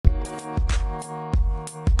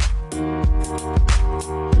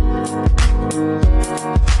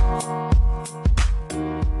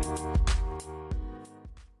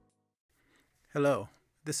Hello,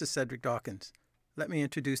 this is Cedric Dawkins. Let me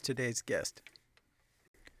introduce today's guest.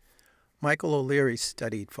 Michael O'Leary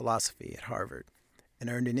studied philosophy at Harvard and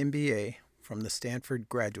earned an MBA from the Stanford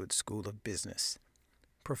Graduate School of Business.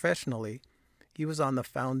 Professionally, he was on the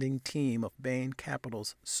founding team of Bain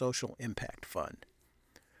Capital's Social Impact Fund.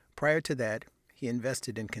 Prior to that, he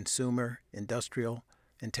invested in consumer, industrial,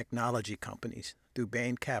 and technology companies through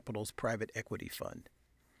Bain Capital's private equity fund.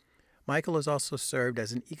 Michael has also served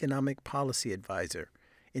as an economic policy advisor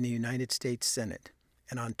in the United States Senate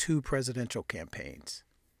and on 2 presidential campaigns.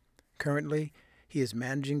 Currently, he is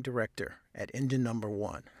managing director at Engine No.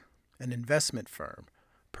 1, an investment firm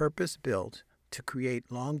purpose-built to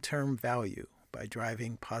create long-term value by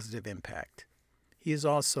driving positive impact. He is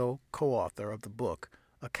also co-author of the book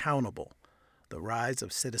Accountable: The Rise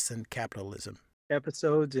of Citizen Capitalism.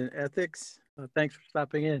 Episodes in Ethics. Thanks for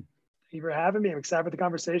stopping in. Thank you for having me. I'm excited for the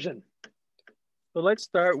conversation. So let's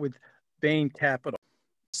start with Bain Capital.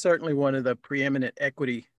 Certainly one of the preeminent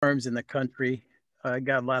equity firms in the country.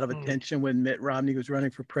 Got a lot of attention when Mitt Romney was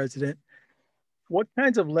running for president. What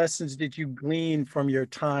kinds of lessons did you glean from your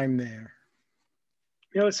time there?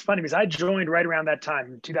 It's funny because I joined right around that time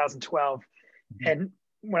in 2012. And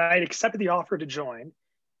when I had accepted the offer to join,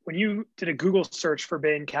 when you did a Google search for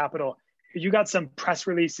Bain Capital, you got some press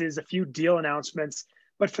releases, a few deal announcements.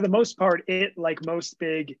 But for the most part, it, like most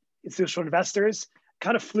big institutional investors,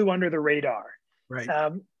 kind of flew under the radar. Right.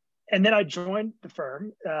 And then I joined the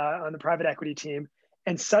firm on the private equity team.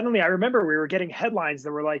 And suddenly I remember we were getting headlines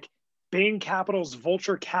that were like, Bain Capital's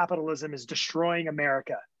vulture capitalism is destroying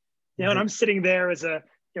America. Right. And I'm sitting there as a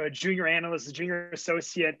junior analyst, a junior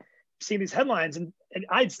associate, seeing these headlines. And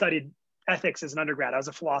I'd studied ethics as an undergrad. I was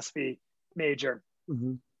a philosophy major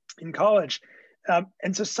in college.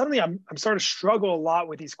 And so suddenly I'm starting to struggle a lot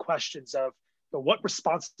with these questions of what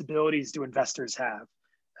responsibilities do investors have?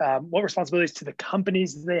 What responsibilities to the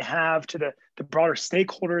companies they have, to the broader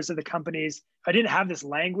stakeholders of the companies? I didn't have this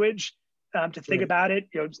language to think about it.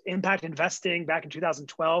 Impact investing back in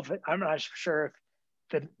 2012. I'm not sure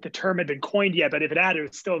if the term had been coined yet, but if it had, it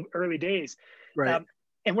was still early days. Right.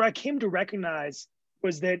 And what I came to recognize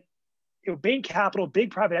was that Bain Capital,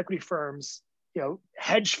 big private equity firms,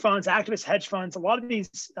 hedge funds, activist hedge funds, a lot of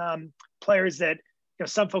these players that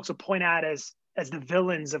some folks will point at as the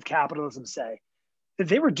villains of capitalism, say that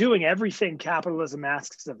they were doing everything capitalism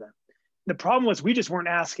asks of them. The problem was we just weren't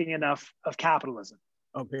asking enough of capitalism.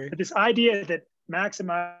 Okay. But this idea that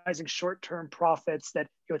maximizing short-term profits, that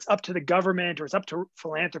it's up to the government or it's up to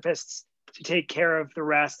philanthropists to take care of the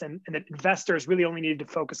rest, and that investors really only needed to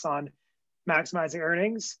focus on maximizing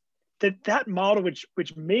earnings, that model,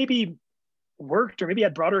 which maybe worked or maybe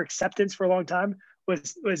had broader acceptance for a long time,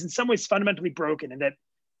 was in some ways fundamentally broken. And that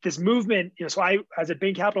this movement, so I was at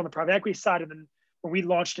Bain Capital on the private equity side, and then when we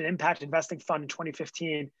launched an impact investing fund in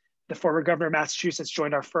 2015, the former governor of Massachusetts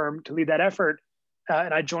joined our firm to lead that effort,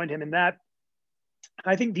 and I joined him in that.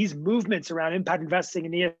 I think these movements around impact investing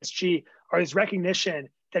and ESG are this recognition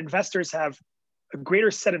that investors have a greater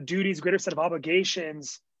set of duties, greater set of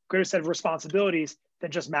obligations, greater set of responsibilities than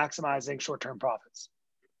just maximizing short-term profits.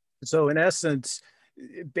 So in essence,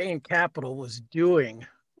 Bain Capital was doing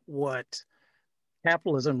what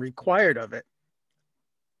capitalism required of it,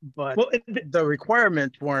 but the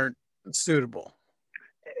requirements weren't suitable.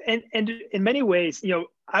 And in many ways,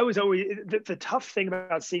 I was always, the tough thing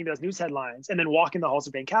about seeing those news headlines and then walking the halls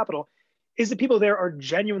of Bain Capital is that people there are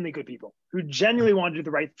genuinely good people who genuinely want to do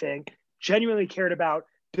the right thing, genuinely cared about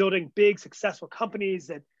building big, successful companies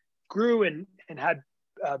that grew and had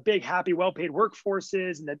big, happy, well-paid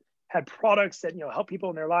workforces, and that had products that help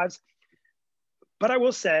people in their lives. But I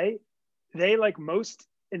will say, they, like most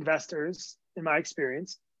investors, in my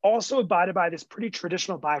experience, also abided by this pretty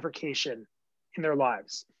traditional bifurcation in their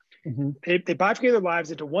lives. They bifurcated their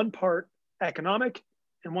lives into one part economic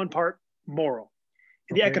and one part moral.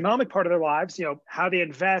 In the economic part of their lives, how they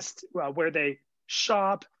invest, where they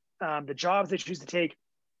shop, the jobs they choose to take.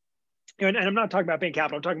 And I'm not talking about Bain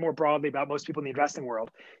Capital, I'm talking more broadly about most people in the investing world.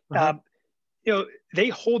 They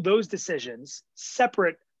hold those decisions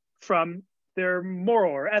separate from their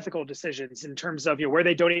moral or ethical decisions in terms of where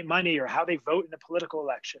they donate money or how they vote in a political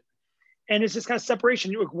election. And it's this kind of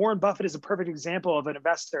separation. Warren Buffett is a perfect example of an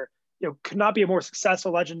investor, could not be a more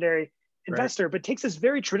successful, legendary investor, but takes this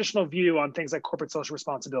very traditional view on things like corporate social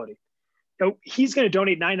responsibility. He's going to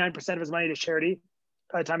donate 99% of his money to charity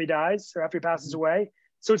by the time he dies or after he passes away.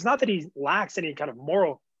 So it's not that he lacks any kind of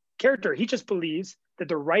moral character. He just believes that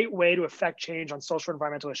the right way to affect change on social and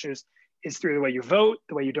environmental issues is through the way you vote,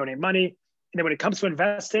 the way you donate money. And then when it comes to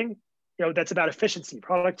investing, that's about efficiency,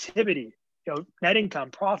 productivity, net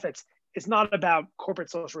income, profits. It's not about corporate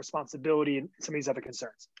social responsibility and some of these other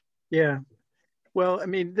concerns. Yeah. Well, I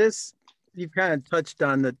mean, this you've kind of touched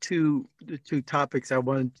on the two topics I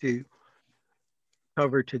wanted to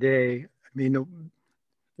cover today. I mean,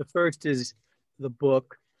 the first is the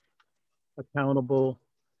book, Accountable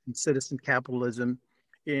and Citizen Capitalism.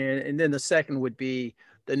 And then the second would be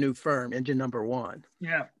the new firm, engine number one.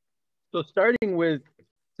 Yeah. So starting with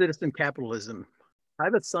citizen capitalism,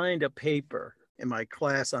 I've assigned a paper in my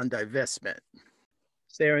class on divestment.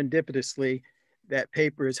 Serendipitously, that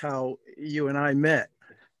paper is how you and I met.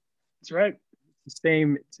 That's right. It's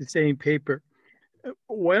the same paper.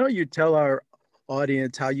 Why don't you tell our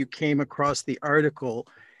audience how you came across the article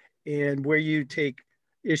and where you take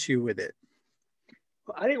issue with it?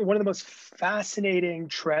 I think one of the most fascinating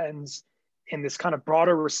trends in this kind of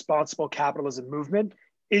broader responsible capitalism movement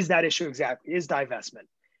is that issue exactly, is divestment.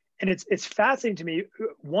 And it's fascinating to me,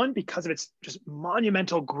 one, because of its just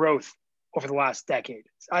monumental growth over the last decade.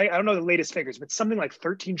 I don't know the latest figures, but something like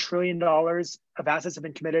 $13 trillion of assets have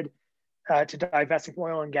been committed to divesting from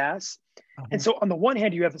oil and gas. Uh-huh. And so on the one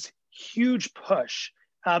hand, you have this huge push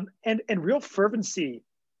and real fervency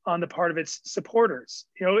on the part of its supporters.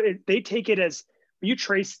 They take it as, when you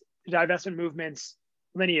trace the divestment movement's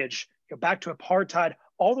lineage, back to apartheid,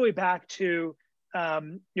 all the way back to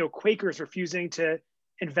Quakers refusing to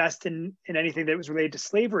invest in anything that was related to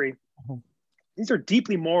slavery. Uh-huh. These are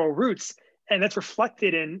deeply moral roots, and that's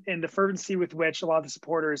reflected in the fervency with which a lot of the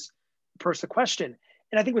supporters approach the question.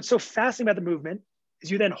 And I think what's so fascinating about the movement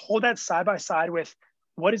is you then hold that side by side with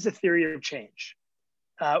what is the theory of change?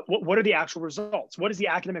 What are the actual results? What does the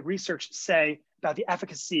academic research say about the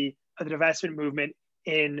efficacy of the divestment movement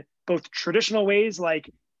in both traditional ways,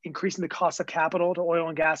 like increasing the cost of capital to oil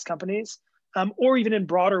and gas companies, or even in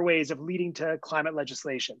broader ways of leading to climate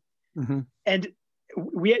legislation? Mm-hmm. And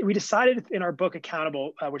we decided in our book,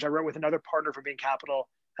 Accountable, which I wrote with another partner from Bain Capital,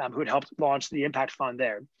 who had helped launch the impact fund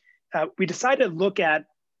there. We decided to look at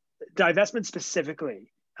divestment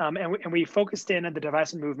specifically. And we focused in on the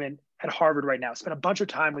divestment movement at Harvard right now. Spent a bunch of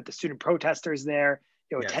time with the student protesters there,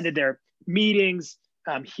 yes. Attended their meetings,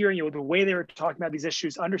 hearing the way they were talking about these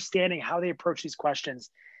issues, understanding how they approach these questions.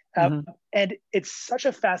 Mm-hmm. And it's such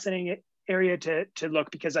a fascinating area to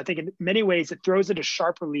look, because I think in many ways it throws into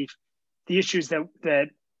sharp relief the issues that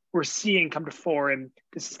we're seeing come to fore in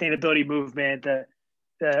the sustainability movement,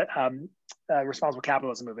 the responsible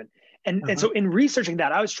capitalism movement. And, uh-huh. And so in researching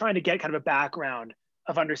that, I was trying to get kind of a background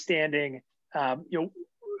of understanding,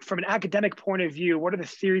 from an academic point of view, what are the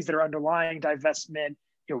theories that are underlying divestment,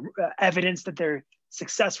 evidence that they're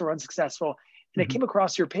successful or unsuccessful. And mm-hmm. I came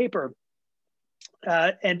across your paper.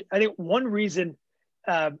 And I think one reason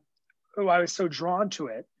why I was so drawn to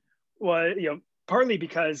it was, partly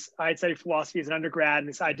because I had studied philosophy as an undergrad, and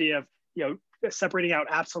this idea of, separating out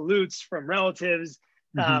absolutes from relatives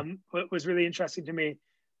mm-hmm. Was really interesting to me.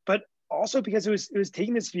 But also because it was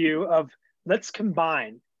taking this view of, let's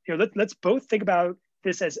combine, let's both think about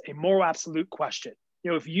this as a moral absolute question.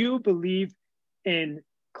 If you believe in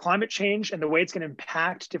climate change and the way it's going to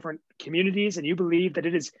impact different communities, and you believe that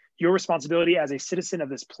it is your responsibility as a citizen of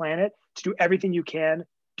this planet to do everything you can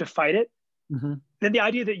to fight it, mm-hmm. then the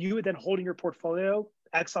idea that you would then hold in your portfolio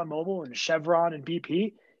ExxonMobil and Chevron and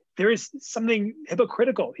BP, there is something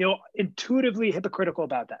hypocritical, intuitively hypocritical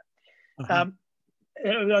about that. Uh-huh.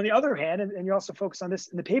 And on the other hand, and you also focus on this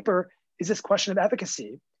in the paper, is this question of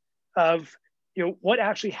efficacy of, what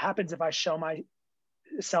actually happens if I sell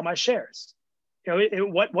my shares?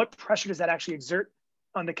 What pressure does that actually exert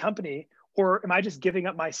on the company? Or am I just giving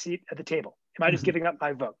up my seat at the table? Am I just mm-hmm. giving up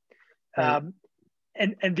my vote? Right.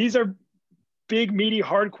 And these are big, meaty,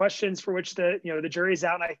 hard questions for which the jury's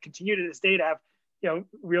out. And I continue to this day to have,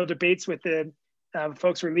 real debates with the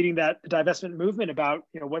folks who are leading the divestment movement about,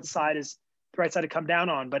 what side is the right side to come down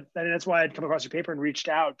on. But that's why I'd come across your paper and reached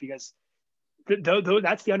out, because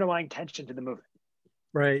that's the underlying tension to the movement.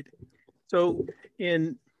 Right. So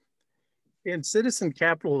in citizen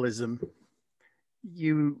capitalism,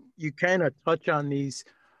 you kind of touch on these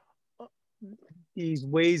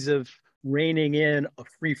ways of reining in a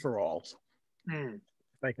free-for-all, if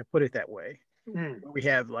I can put it that way. We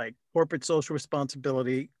have like corporate social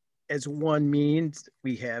responsibility as one means,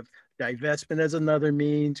 we have divestment as another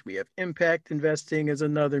means, we have impact investing as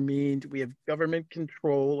another means, we have government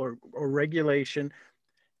control or regulation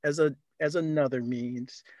as another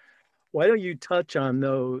means. Why don't you touch on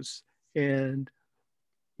those and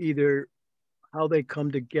either how they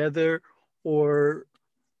come together or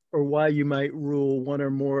why you might rule one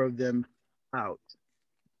or more of them out?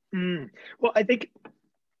 Well, I think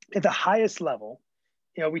at the highest level,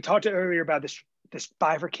 we talked earlier about this this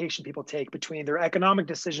bifurcation people take between their economic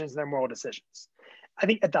decisions and their moral decisions. I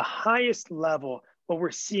think at the highest level, what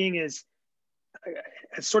we're seeing is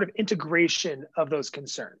a sort of integration of those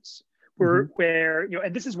concerns. Where,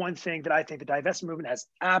 and this is one thing that I think the divestment movement has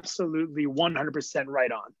absolutely 100%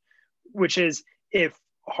 right on, which is if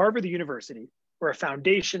Harvard, the university, or a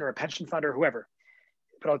foundation or a pension fund or whoever,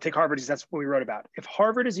 but I'll take Harvard because that's what we wrote about. If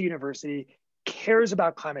Harvard as a university cares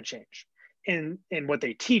about climate change in what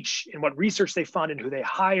they teach, in what research they fund, and who they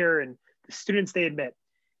hire, and the students they admit,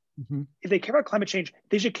 if they care about climate change,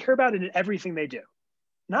 they should care about it in everything they do.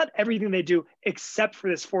 Not everything they do, except for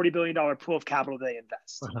this $40 billion pool of capital they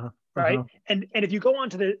invest, right? And if you go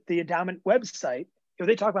onto the endowment website,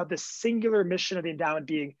 they talk about the singular mission of the endowment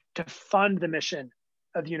being to fund the mission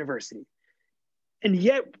of the university. And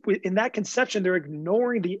yet, in that conception, they're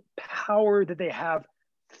ignoring the power that they have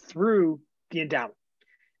through the endowment.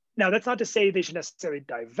 Now, that's not to say they should necessarily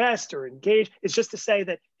divest or engage. It's just to say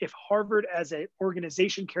that if Harvard as an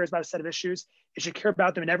organization cares about a set of issues, it should care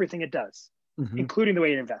about them in everything it does, including the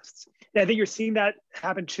way it invests. And I think you're seeing that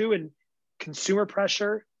happen too in consumer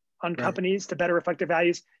pressure on companies to better reflect their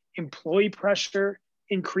values, employee pressure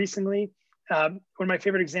increasingly. One of my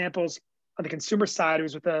favorite examples on the consumer side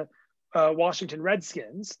was with the Washington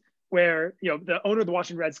Redskins, where the owner of the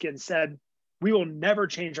Washington Redskins said, "We will never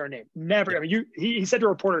change our name. Never." I mean, he said to a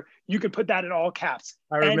reporter, "You can put that in all caps."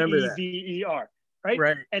 I remember NEVER,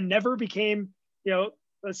 right? And never became,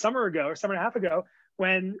 a summer and a half ago,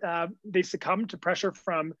 when they succumbed to pressure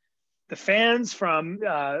from the fans, from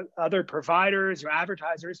other providers or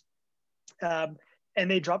advertisers, and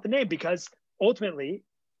they dropped the name because ultimately,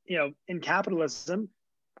 in capitalism,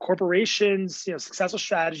 corporations, successful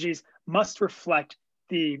strategies must reflect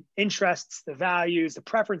the interests, the values, the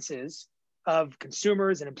preferences of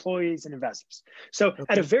consumers and employees and investors. So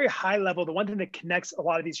at a very high level, the one thing that connects a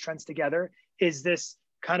lot of these trends together is this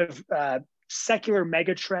kind of secular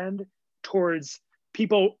mega trend towards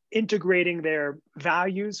people integrating their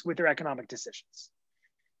values with their economic decisions.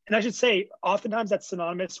 And I should say, oftentimes that's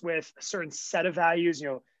synonymous with a certain set of values,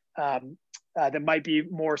 that might be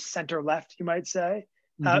more center left, you might say,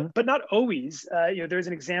 but not always. There's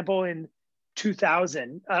an example in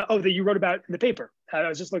 2000, that you wrote about in the paper. I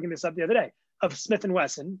was just looking this up the other day, of Smith &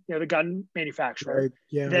 Wesson, the gun manufacturer,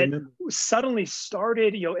 that suddenly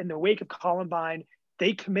started, in the wake of Columbine,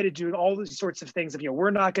 they committed to doing all these sorts of things of,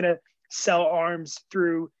 we're not going to sell arms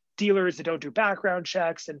through dealers that don't do background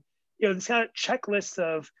checks. And, this kind of checklist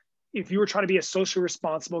of, if you were trying to be a socially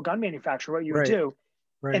responsible gun manufacturer, what you would do.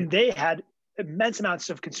 And they had immense amounts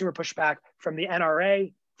of consumer pushback from the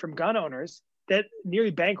NRA, from gun owners, that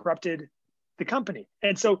nearly bankrupted the company.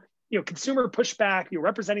 And so, consumer pushback, you're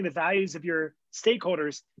representing the values of your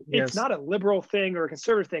stakeholders. It's not a liberal thing or a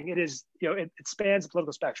conservative thing. It is, it spans the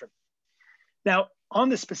political spectrum. Now, on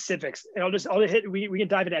the specifics, and I'll hit, we can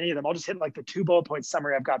dive into any of them. I'll just hit like the 2 bullet point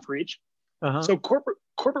summary I've got for each. So corporate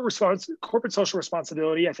social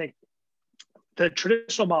responsibility, I think the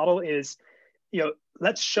traditional model is,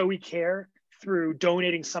 let's show we care through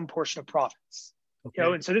donating some portion of profits.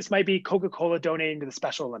 And so this might be Coca-Cola donating to the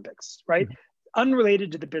Special Olympics, right?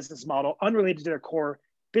 Unrelated to the business model, unrelated to their core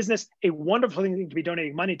business, a wonderful thing to be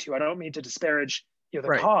donating money to. I don't mean to disparage, the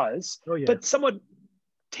cause, but somewhat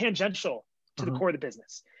tangential to the core of the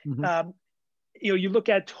business. You look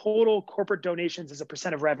at total corporate donations as a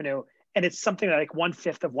percent of revenue, and it's something like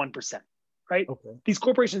 1/5 of 1%, right? These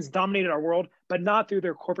corporations dominated our world, but not through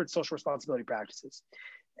their corporate social responsibility practices.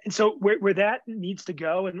 And so where that needs to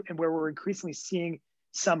go, and where we're increasingly seeing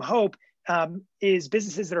some hope, is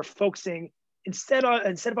businesses that are focusing instead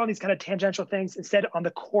of on these kind of tangential things, instead on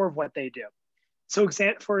the core of what they do. So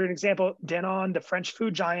for an example, Danone, the French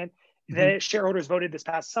food giant, the shareholders voted this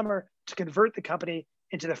past summer to convert the company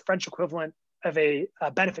into the French equivalent of a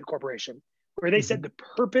benefit corporation, where they said the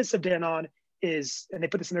purpose of Danone is, and they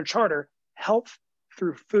put this in their charter, health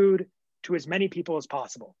through food to as many people as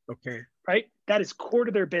possible. Right? That is core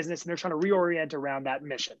to their business, and they're trying to reorient around that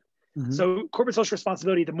mission. So corporate social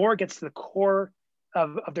responsibility, the more it gets to the core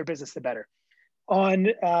of their business, the better. On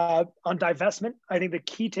divestment, I think the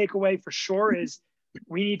key takeaway for sure is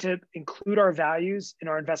we need to include our values in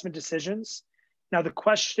our investment decisions. Now, the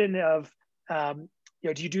question of, do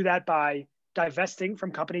you do that by divesting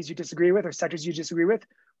from companies you disagree with or sectors you disagree with,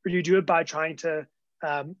 or do you do it by trying to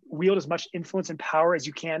wield as much influence and power as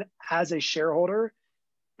you can as a shareholder?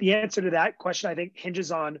 The answer to that question, I think,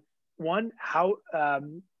 hinges on, one, how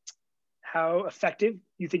effective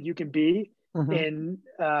you think you can be in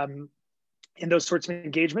those sorts of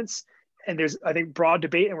engagements. And there's, I think, broad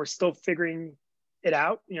debate, and we're still figuring it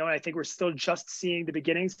out. And I think we're still just seeing the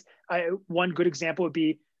beginnings. One good example would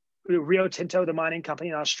be Rio Tinto, the mining company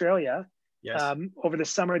in Australia. Yes. Over the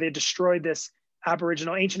summer, they destroyed this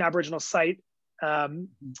ancient Aboriginal site when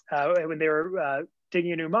they were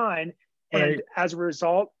digging a new mine. And Right. as a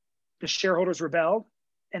result, the shareholders rebelled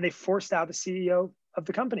and they forced out the CEO of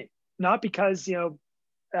the company, not because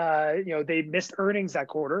they missed earnings that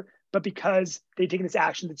quarter, but because they'd taken this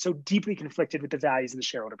action that so deeply conflicted with the values of the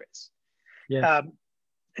shareholder base. Yes.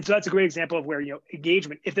 And so that's a great example of where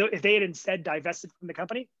engagement. If they had instead divested from the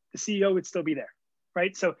company, the CEO would still be there,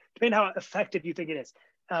 right? So depending on how effective you think it is,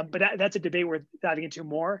 but that's a debate worth diving into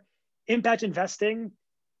more. Impact investing.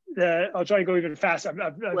 I'll try to go even faster.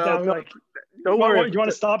 Well, no, like, don't worry. You want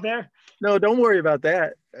to stop there? No, don't worry about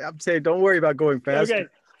that. I'm saying don't worry about going faster.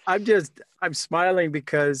 Okay. I'm smiling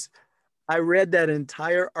because I read that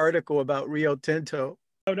entire article about Rio Tinto.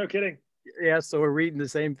 Oh, no kidding. Yeah, so we're reading the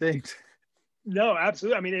same things. No,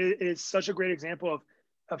 absolutely. I mean, it is such a great example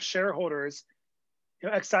of shareholders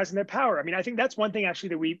exercising their power. I mean, I think that's one thing actually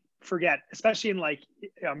that we forget, especially in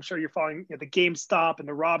I'm sure you're following the GameStop and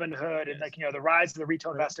the Robinhood and the rise of the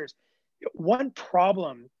retail investors. One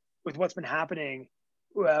problem with what's been happening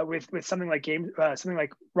with something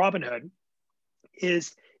like Robinhood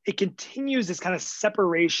is it continues this kind of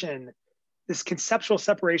separation, this conceptual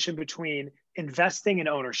separation between investing and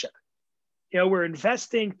ownership. We're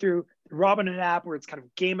investing through the Robinhood app where it's kind of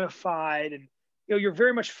gamified and you're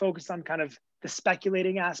very much focused on kind of the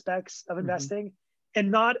speculating aspects of investing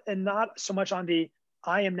and not so much on the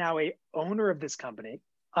I am now a owner of this company.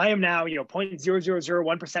 I am now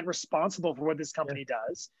 0.0001% responsible for what this company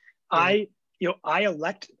does. Yeah. I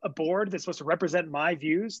elect a board that's supposed to represent my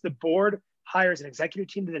views. The board hires an executive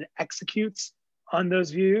team that then executes on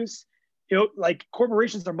those views. Like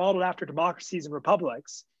corporations are modeled after democracies and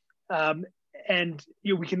republics. And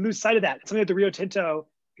we can lose sight of that. It's something that the Rio Tinto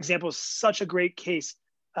example is such a great case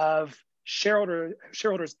of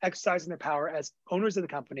shareholders exercising their power as owners of the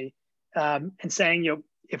company and saying,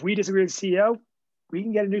 if we disagree with the CEO, we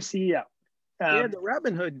can get a new CEO. The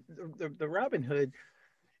Robinhood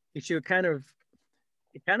issue kind of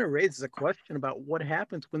raises a question about what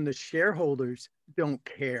happens when the shareholders don't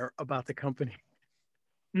care about the company.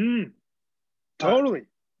 Totally.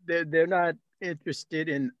 They're not interested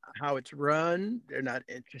in how it's run. They're not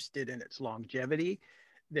interested in its longevity.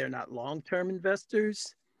 They're not long-term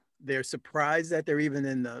investors. They're surprised that they're even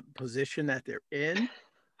in the position that they're in.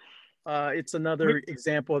 It's another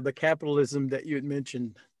example of the capitalism that you had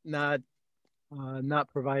mentioned, not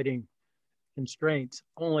providing constraints.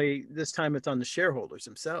 Only this time it's on the shareholders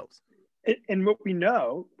themselves. And what we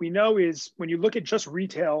know is when you look at just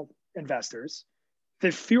retail investors,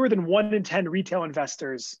 that fewer than 1 in 10 retail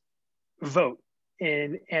investors vote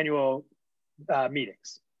in annual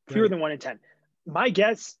meetings. Fewer than 1 in 10. My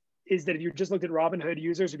guess is that if you just looked at Robinhood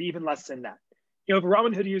users, it'd be even less than that. If a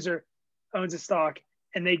Robinhood user owns a stock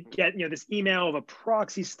and they get this email of a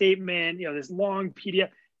proxy statement, this long PDF,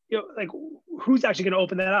 like who's actually going to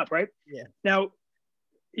open that up, right? Yeah. Now,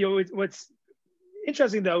 what's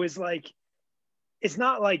interesting though is it's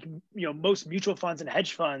not like most mutual funds and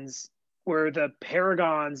hedge funds were the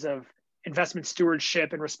paragons of investment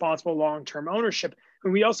stewardship and responsible long-term ownership.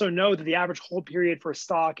 And we also know that the average hold period for a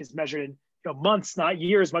stock is measured in months, not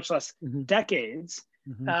years, much less decades.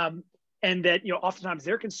 And that oftentimes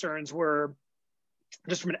their concerns were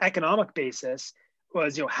just from an economic basis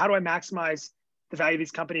was how do I maximize the value of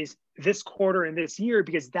these companies this quarter and this year,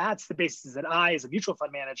 because that's the basis that I, as a mutual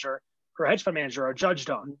fund manager or a hedge fund manager, are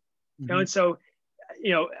judged on. And so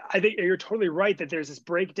I think you're totally right that there's this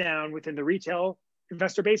breakdown within the retail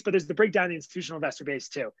investor base, but there's the breakdown in the institutional investor base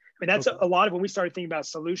too. I mean, that's a lot of when we started thinking about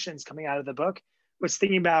solutions coming out of the book, was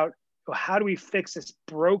thinking about how do we fix this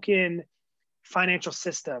broken financial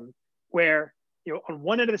system where on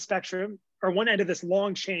one end of the spectrum or one end of this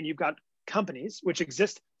long chain, you've got companies which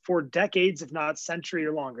exist for decades, if not century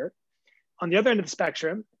or longer. On the other end of the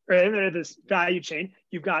spectrum, or the other end of this value chain,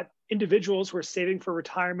 you've got individuals who are saving for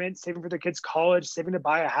retirement, saving for their kids' college, saving to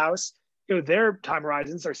buy a house. Their time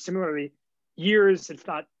horizons are similarly years, if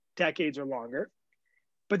not decades or longer.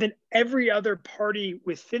 But then every other party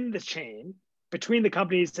within the chain, between the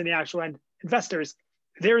companies and the actual end investors,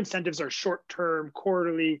 their incentives are short-term,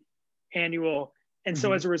 quarterly, annual. And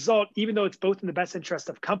so as a result, even though it's both in the best interest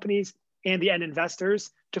of companies and the end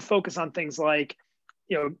investors to focus on things like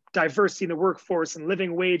diversity in the workforce and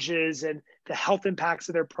living wages and the health impacts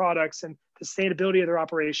of their products and the sustainability of their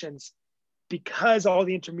operations, because all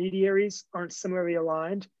the intermediaries aren't similarly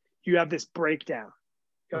aligned, you have this breakdown.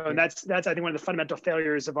 And that's I think one of the fundamental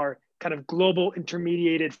failures of our kind of global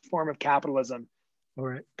intermediated form of capitalism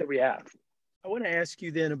that we have. I want to ask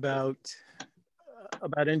you then about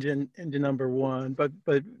engine number one, but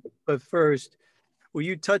But first, will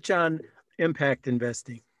you touch on impact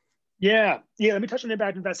investing? Yeah. Let me touch on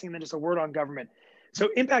impact investing and then just a word on government. So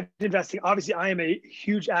impact investing, obviously, I am a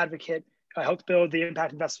huge advocate. I helped build the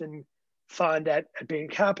impact investment fund at Bain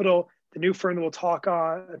Capital. The new firm that we'll talk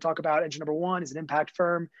about, engine number one, is an impact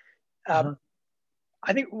firm. I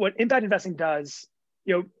think what impact investing does,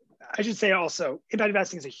 I should say also, impact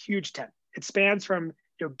investing is a huge tent. It spans from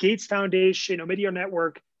Gates Foundation, Omidyar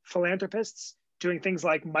Network, philanthropists doing things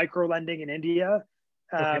like micro lending in India.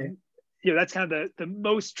 Okay. That's kind of the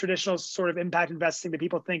most traditional sort of impact investing that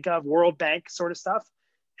people think of, World Bank sort of stuff.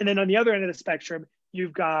 And then on the other end of the spectrum,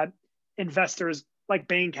 you've got investors like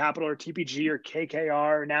Bain Capital or TPG or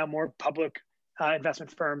KKR, now more public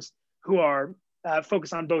investment firms who are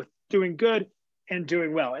focused on both doing good and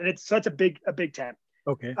doing well. And that's a big tent.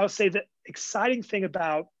 Okay. I'll say the exciting thing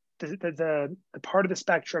about the part of the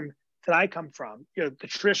spectrum that I come from, the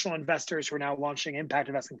traditional investors who are now launching impact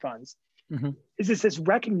investing funds, is this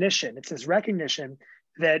recognition. It's this recognition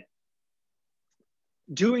that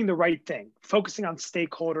doing the right thing, focusing on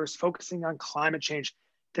stakeholders, focusing on climate change,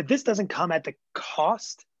 that this doesn't come at the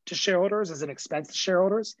cost to shareholders as an expense to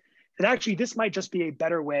shareholders, that actually this might just be a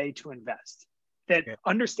better way to invest. That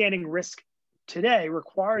understanding risk today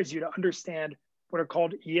requires you to understand what are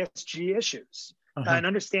called ESG issues. And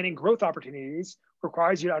understanding growth opportunities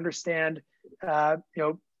requires you to understand,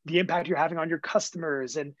 the impact you're having on your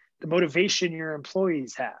customers and the motivation your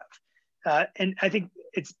employees have. And I think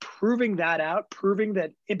it's proving that out, proving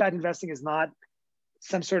that impact investing is not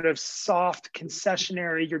some sort of soft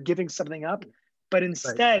concessionary, you're giving something up, but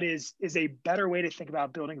instead is a better way to think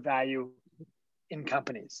about building value in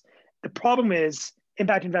companies. The problem is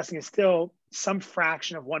impact investing is still some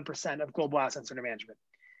fraction of 1% of global assets under management.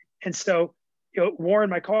 And so, Warren,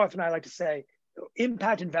 my co-author, and I like to say,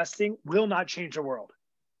 impact investing will not change the world,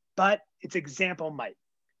 but its example might.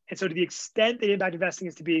 And so to the extent that impact investing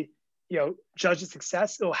is to be, judged as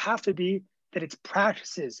success, it'll have to be that its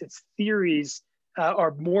practices, its theories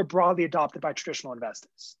are more broadly adopted by traditional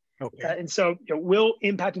investors. Okay. And so, will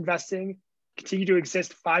impact investing continue to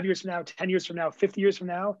exist 5 years from now, 10 years from now, 50 years from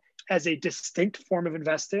now as a distinct form of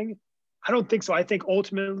investing? I don't think so. I think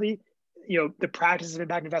ultimately, the practices of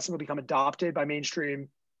impact investing will become adopted by mainstream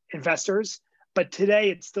investors. But today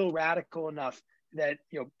it's still radical enough that,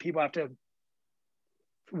 people have to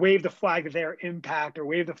wave the flag that they are impact or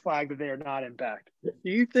wave the flag that they are not impact.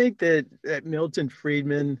 Do you think that Milton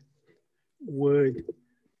Friedman would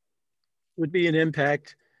be an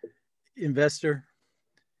impact investor?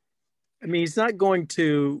 I mean, he's not going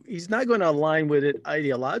to align with it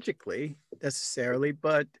ideologically necessarily,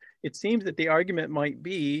 but it seems that the argument might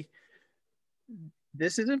be,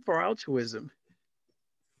 this isn't for altruism.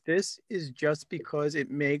 This is just because it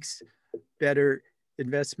makes better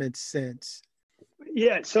investment sense.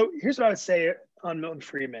 Yeah, so here's what I would say on Milton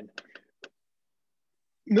Friedman.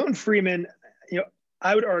 Milton Friedman,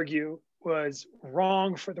 I would argue, was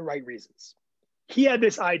wrong for the right reasons. He had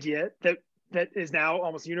this idea that is now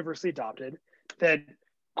almost universally adopted, that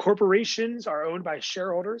corporations are owned by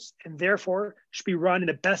shareholders and therefore should be run in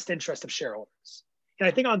the best interest of shareholders. And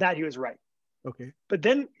I think on that he was right. Okay. But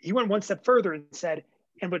then he went one step further and said,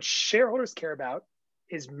 and what shareholders care about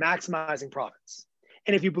is maximizing profits.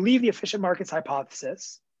 And if you believe the efficient markets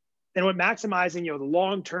hypothesis, then what maximizing the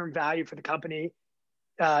long-term value for the company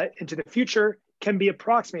into the future can be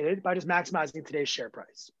approximated by just maximizing today's share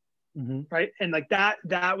price, right? And like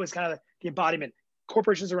that was kind of the embodiment.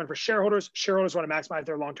 Corporations are run for shareholders. Shareholders want to maximize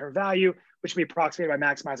their long-term value, which can be approximated by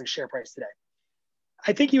maximizing share price today.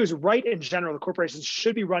 I think he was right in general. The corporations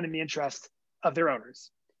should be run in the interest of their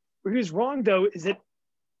owners. Where he was wrong, though, is that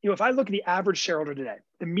if I look at the average shareholder today,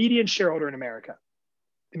 the median shareholder in America,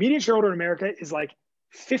 is like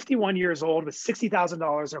 51 years old with $60,000 in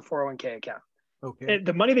a 401k account. Okay. And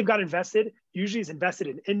the money they've got invested usually is invested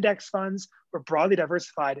in index funds or broadly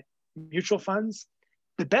diversified mutual funds.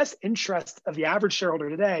 The best interest of the average shareholder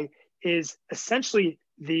today is essentially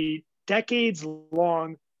the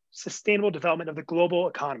decades-long sustainable development of the global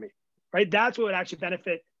economy, right? That's what would actually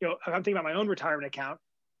benefit. I'm thinking about my own retirement account.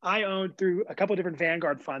 I own through a couple of different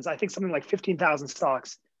Vanguard funds, I think something like 15,000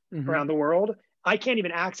 stocks around the world. I can't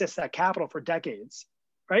even access that capital for decades,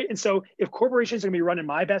 right? And so if corporations are going to be run in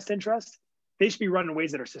my best interest, they should be run in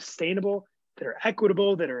ways that are sustainable, that are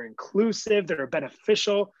equitable, that are inclusive, that are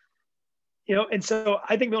beneficial. And so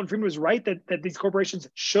I think Milton Friedman was right that these corporations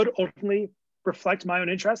should ultimately reflect my own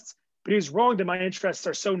interests, but he was wrong that my interests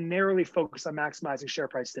are so narrowly focused on maximizing share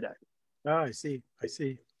price today. Oh, I see.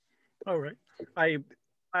 All right.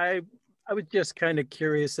 I was just kind of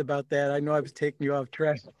curious about that. I know I was taking you off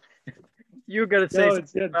track. You were going to say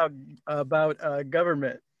something about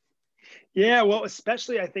government. Yeah, well,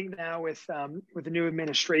 especially I think now with the new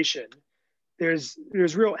administration, there's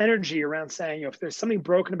real energy around saying, if there's something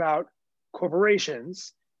broken about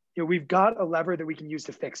corporations, we've got a lever that we can use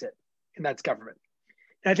to fix it, and that's government.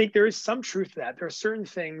 And I think there is some truth to that. There are certain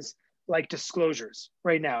things like disclosures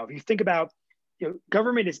right now. If you think about,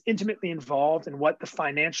 government is intimately involved in what the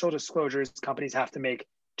financial disclosures companies have to make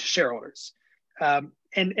to shareholders. And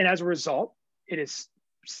as a result, it is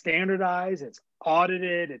standardized, it's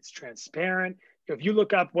audited, it's transparent. If you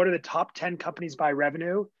look up what are the top 10 companies by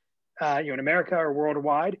revenue, in America or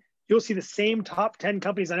worldwide, you'll see the same top 10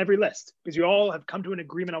 companies on every list because you all have come to an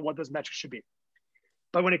agreement on what those metrics should be.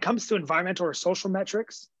 But when it comes to environmental or social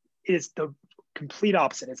metrics, it is the complete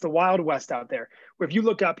opposite. It's the Wild West out there, where if you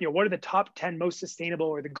look up, what are the top 10 most sustainable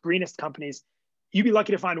or the greenest companies, you'd be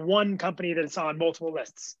lucky to find one company that's on multiple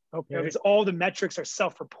lists. Okay. Because all the metrics are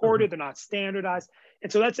self-reported, they're not standardized.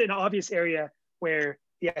 And so that's an obvious area where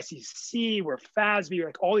the SEC, where FASB,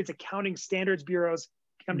 like all these accounting standards bureaus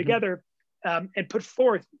come together and put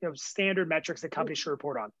forth standard metrics that companies should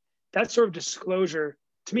report on. That sort of disclosure,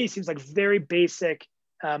 to me, seems like very basic.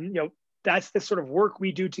 That's the sort of work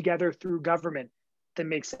we do together through government that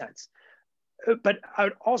makes sense. But I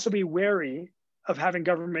would also be wary of having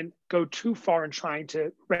government go too far in trying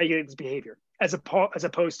to regulate this behavior, as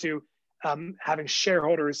opposed to having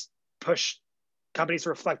shareholders push companies to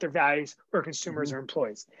reflect their values or consumers or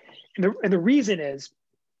employees. And the reason is,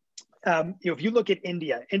 if you look at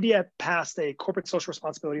India passed a corporate social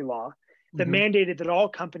responsibility law that mandated that all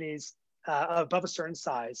companies above a certain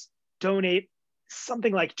size donate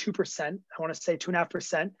something like 2%, I want to say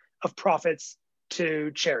 2.5% of profits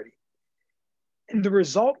to charity. And the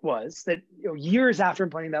result was that years after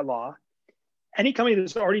implementing that law, any company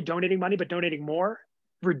that's already donating money but donating more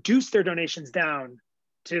reduced their donations down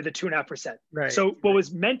to the 2.5%. Right. So what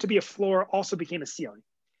was meant to be a floor also became a ceiling.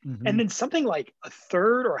 And then something like a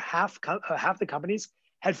third or half the companies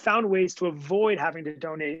had found ways to avoid having to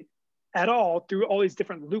donate at all through all these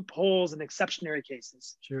different loopholes and exceptionary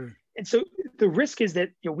cases. Sure. And so the risk is that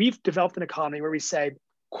we've developed an economy where we say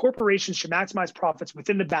corporations should maximize profits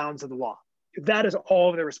within the bounds of the law. That is all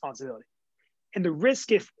of their responsibility. And the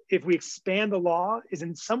risk if we expand the law is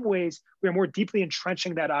in some ways we are more deeply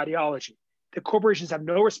entrenching that ideology, that corporations have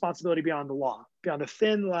no responsibility beyond the law, beyond the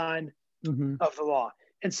thin line of the law.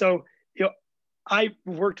 And so, I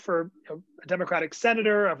worked for a Democratic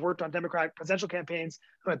senator. I've worked on Democratic presidential campaigns.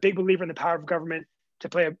 I'm a big believer in the power of government to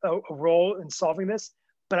play a role in solving this.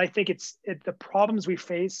 But I think the problems we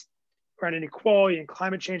face around inequality and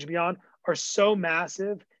climate change and beyond are so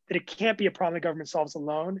massive that it can't be a problem that government solves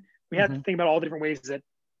alone. We have to think about all the different ways that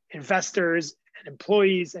investors and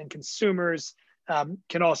employees and consumers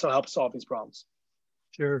can also help solve these problems.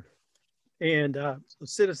 Sure. And so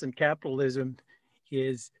citizen capitalism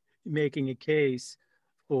is making a case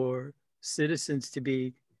for citizens to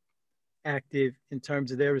be active in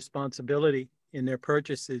terms of their responsibility in their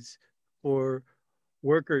purchases, for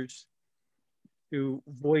workers to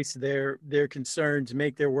voice their concerns,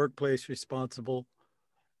 make their workplace responsible,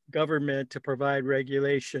 government to provide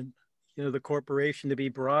regulation, the corporation to be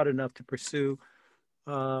broad enough to pursue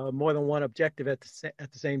more than one objective at the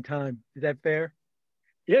same time. Is that fair?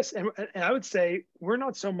 Yes, and I would say we're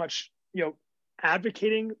not so much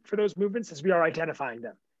advocating for those movements as we are identifying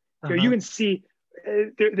them. You can see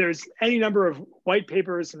there's any number of white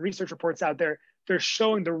papers and research reports out there. They're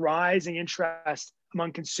showing the rising interest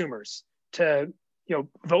among consumers to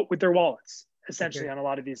vote with their wallets, essentially, on a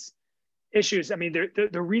lot of these issues. I mean,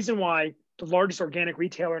 the reason why the largest organic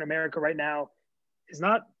retailer in America right now is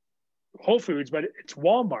not Whole Foods, but it's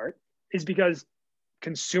Walmart, is because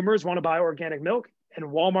consumers want to buy organic milk, and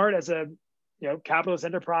Walmart, as a capitalist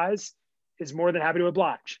enterprise, is more than happy to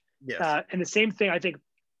oblige. Yes. And the same thing, I think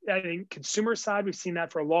consumer side, we've seen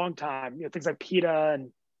that for a long time. Things like PETA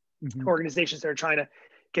and organizations that are trying to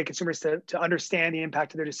get consumers to understand the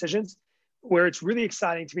impact of their decisions. Where it's really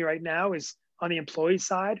exciting to me right now is on the employee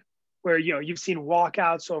side, where you've seen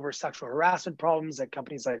walkouts over sexual harassment problems at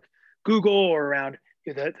companies like Google, or around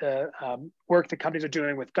the work that companies are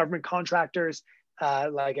doing with government contractors,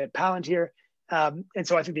 like at Palantir. And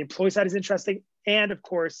so I think the employee side is interesting, and of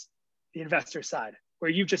course the investor side,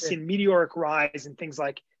 where you've just seen meteoric rise in things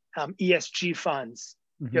like ESG funds.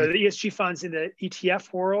 The ESG funds in the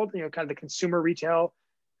ETF world, kind of the consumer retail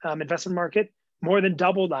investment market, more than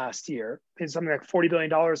doubled last year. It's something like $40 billion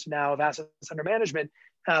now of assets under management,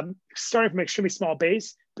 starting from an extremely small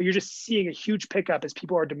base, but you're just seeing a huge pickup as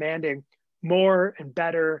people are demanding more and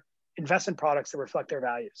better investment products that reflect their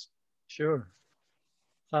values. Sure.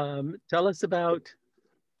 Tell us about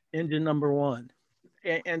engine number one,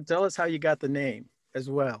 and tell us how you got the name as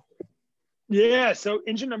well. Yeah. So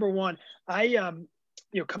engine number one,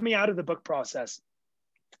 coming out of the book process,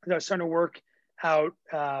 I was starting to work out,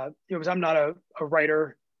 because I'm not a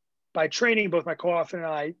writer by training. Both my co-author and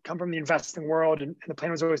I come from the investing world, and the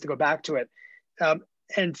plan was always to go back to it.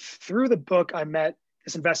 And through the book, I met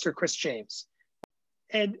this investor, Chris James,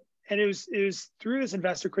 and it was through this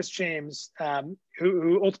investor, Chris James,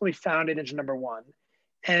 who ultimately founded Engine Number One.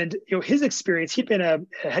 And his experience, he'd been a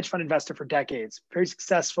hedge fund investor for decades, very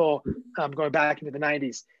successful, going back into the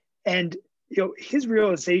 90s. And his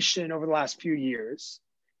realization over the last few years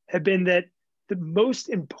have been that the most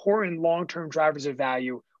important long-term drivers of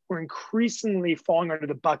value were increasingly falling under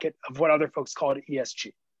the bucket of what other folks called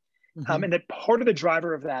ESG. Mm-hmm. And that part of the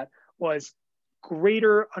driver of that was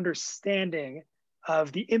greater understanding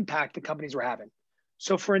of the impact that companies were having.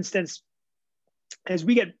 So for instance, as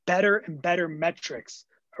we get better and better metrics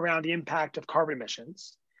around the impact of carbon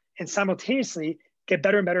emissions, and simultaneously get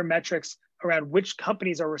better and better metrics around which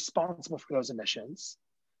companies are responsible for those emissions,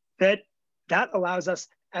 that allows us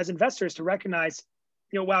as investors to recognize,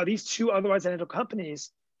 wow, these two otherwise identical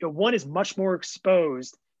companies, one is much more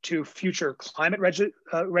exposed to future climate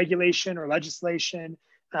regulation or legislation,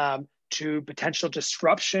 to potential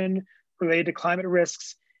disruption related to climate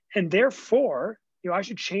risks. And therefore, I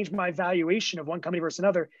should change my valuation of one company versus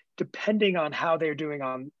another, depending on how they're doing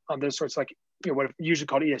on those sorts, like, what are usually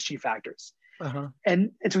called ESG factors. Uh-huh.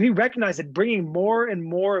 And so he recognized that bringing more and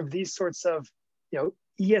more of these sorts of,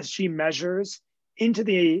 ESG measures into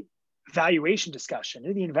the valuation discussion,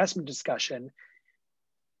 into the investment discussion,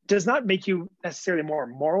 does not make you necessarily a more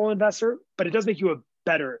moral investor, but it does make you a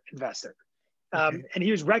better investor. Okay. And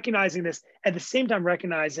he was recognizing this, at the same time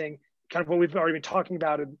recognizing kind of what we've already been talking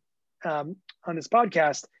about on this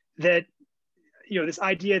podcast, that this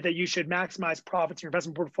idea that you should maximize profits in your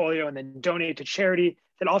investment portfolio and then donate to charity,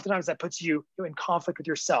 that oftentimes that puts you in conflict with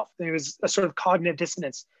yourself. There was a sort of cognitive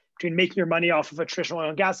dissonance between making your money off of a traditional oil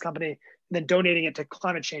and gas company and then donating it to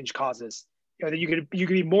climate change causes. That you could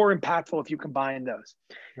be more impactful if you combine those.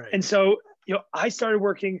 Right. And so, I started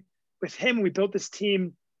working with him. We built this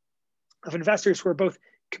team of investors who are both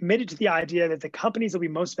committed to the idea that the companies that will be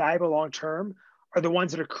most valuable long term are the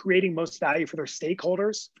ones that are creating most value for their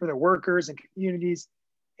stakeholders, for their workers and communities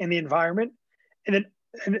and the environment. And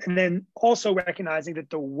then also recognizing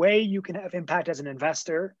that the way you can have impact as an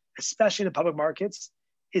investor, especially in the public markets,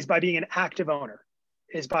 is by being an active owner,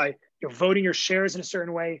 is by voting your shares in a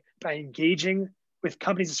certain way, by engaging with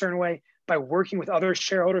companies a certain way, by working with other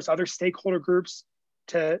shareholders, other stakeholder groups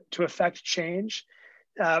to affect change.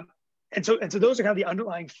 And so those are kind of the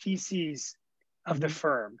underlying theses of the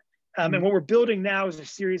firm. And what we're building now is a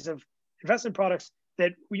series of investment products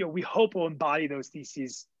that we hope will embody those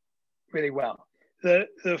theses really well. The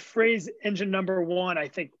phrase engine number one, I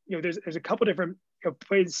think, there's a couple different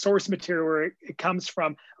source material where it comes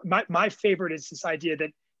from. My favorite is this idea that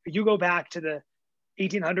you go back to the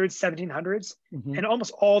 1800s, 1700s, and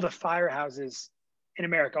almost all the firehouses in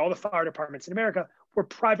America, all the fire departments in America were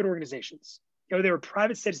private organizations. They were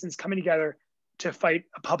private citizens coming together to fight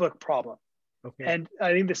a public problem. Okay. And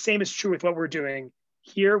I think the same is true with what we're doing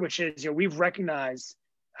here, which is, we've recognized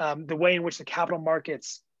the way in which the capital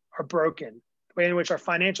markets are broken, the way in which our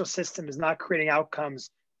financial system is not creating outcomes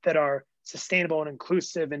that are sustainable and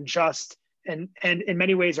inclusive and just, and in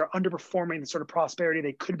many ways are underperforming the sort of prosperity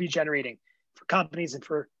they could be generating for companies and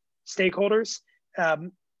for stakeholders.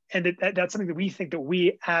 And that's something that we think that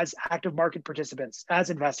we as active market participants, as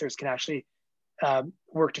investors, can actually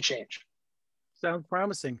work to change. Sounds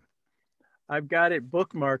promising. I've got it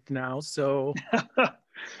bookmarked now, so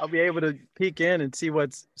I'll be able to peek in and see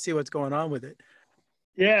what's going on with it.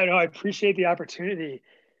 Yeah, no, I appreciate the opportunity.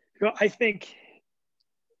 I think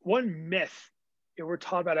one myth we're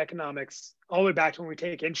taught about economics all the way back to when we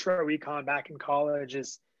take intro econ back in college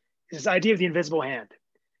is this idea of the invisible hand,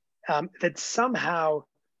 that somehow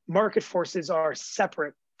market forces are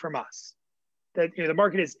separate from us, that the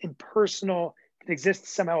market is impersonal, it exists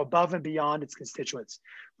somehow above and beyond its constituents.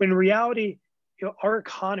 When in reality, our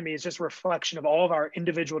economy is just a reflection of all of our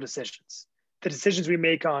individual decisions, the decisions we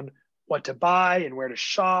make on what to buy and where to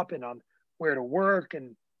shop and on where to work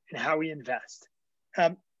and how we invest.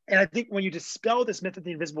 And I think when you dispel this myth of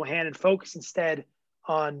the invisible hand and focus instead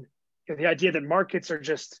on the idea that markets are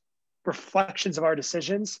just reflections of our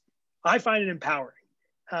decisions, I find it empowering.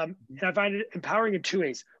 And I find it empowering in two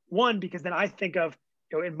ways. One, because then I think of,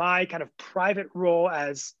 in my kind of private role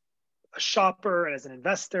as a shopper and as an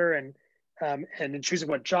investor and in choosing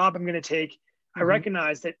what job I'm going to take, I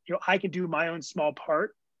recognize that I can do my own small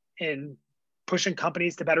part in pushing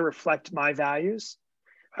companies to better reflect my values.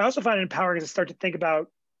 I also find it empowering as I start to think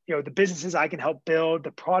about the businesses I can help build,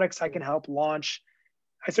 the products I can help launch.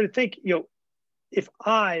 I sort of think, if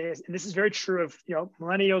and this is very true of,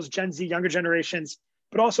 millennials, Gen Z, younger generations,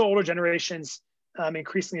 but also older generations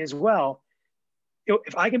increasingly as well,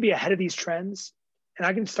 if I can be ahead of these trends and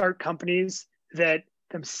I can start companies that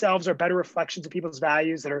themselves are better reflections of people's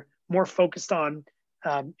values, that are more focused on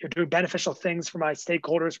doing beneficial things for my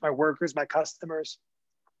stakeholders, my workers, my customers,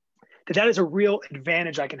 that is a real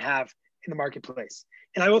advantage I can have in the marketplace.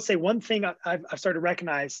 And I will say one thing I've started to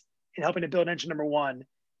recognize in helping to build engine number one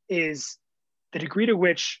is the degree to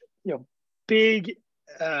which big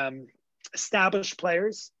established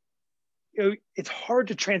players, it's hard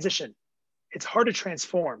to transition. It's hard to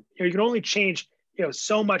transform. You can only change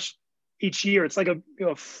so much each year. It's like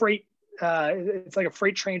a freight. It's like a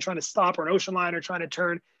freight train trying to stop, or an ocean liner trying to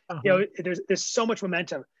turn. There's so much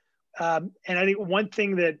momentum, and I think one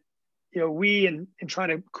thing that we in trying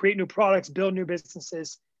to create new products, build new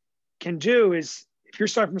businesses can do is, if you're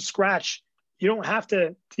starting from scratch, you don't have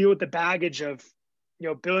to deal with the baggage of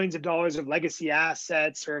billions of dollars of legacy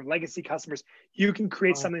assets or legacy customers. You can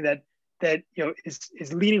create something that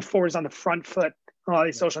is leaning forward, on the front foot on all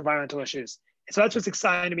these social environmental issues. And so that's what's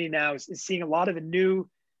exciting to me now is seeing a lot of the new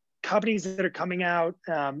companies that are coming out,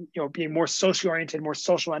 being more socially oriented, more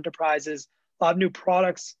social enterprises, a lot of new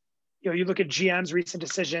products. You look at GM's recent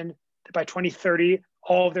decision that by 2030,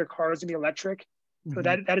 all of their cars will be electric. Mm-hmm. So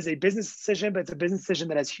that is a business decision, but it's a business decision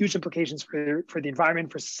that has huge implications for the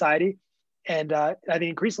environment, for society. And I think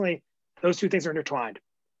increasingly, those two things are intertwined.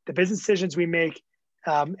 The business decisions we make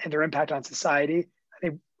and their impact on society.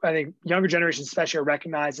 I think younger generations especially are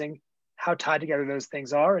recognizing how tied together those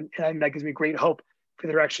things are. And I think that gives me great hope for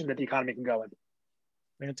the direction that the economy can go in.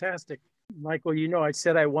 Fantastic. Michael, I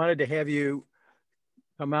said I wanted to have you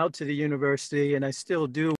come out to the university, and I still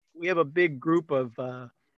do. We have a big group of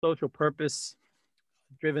social purpose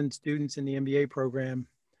driven students in the MBA program.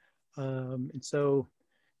 And so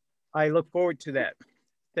I look forward to that.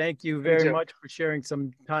 Thank you very much for sharing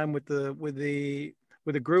some time with the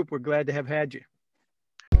group. We're glad to have had you.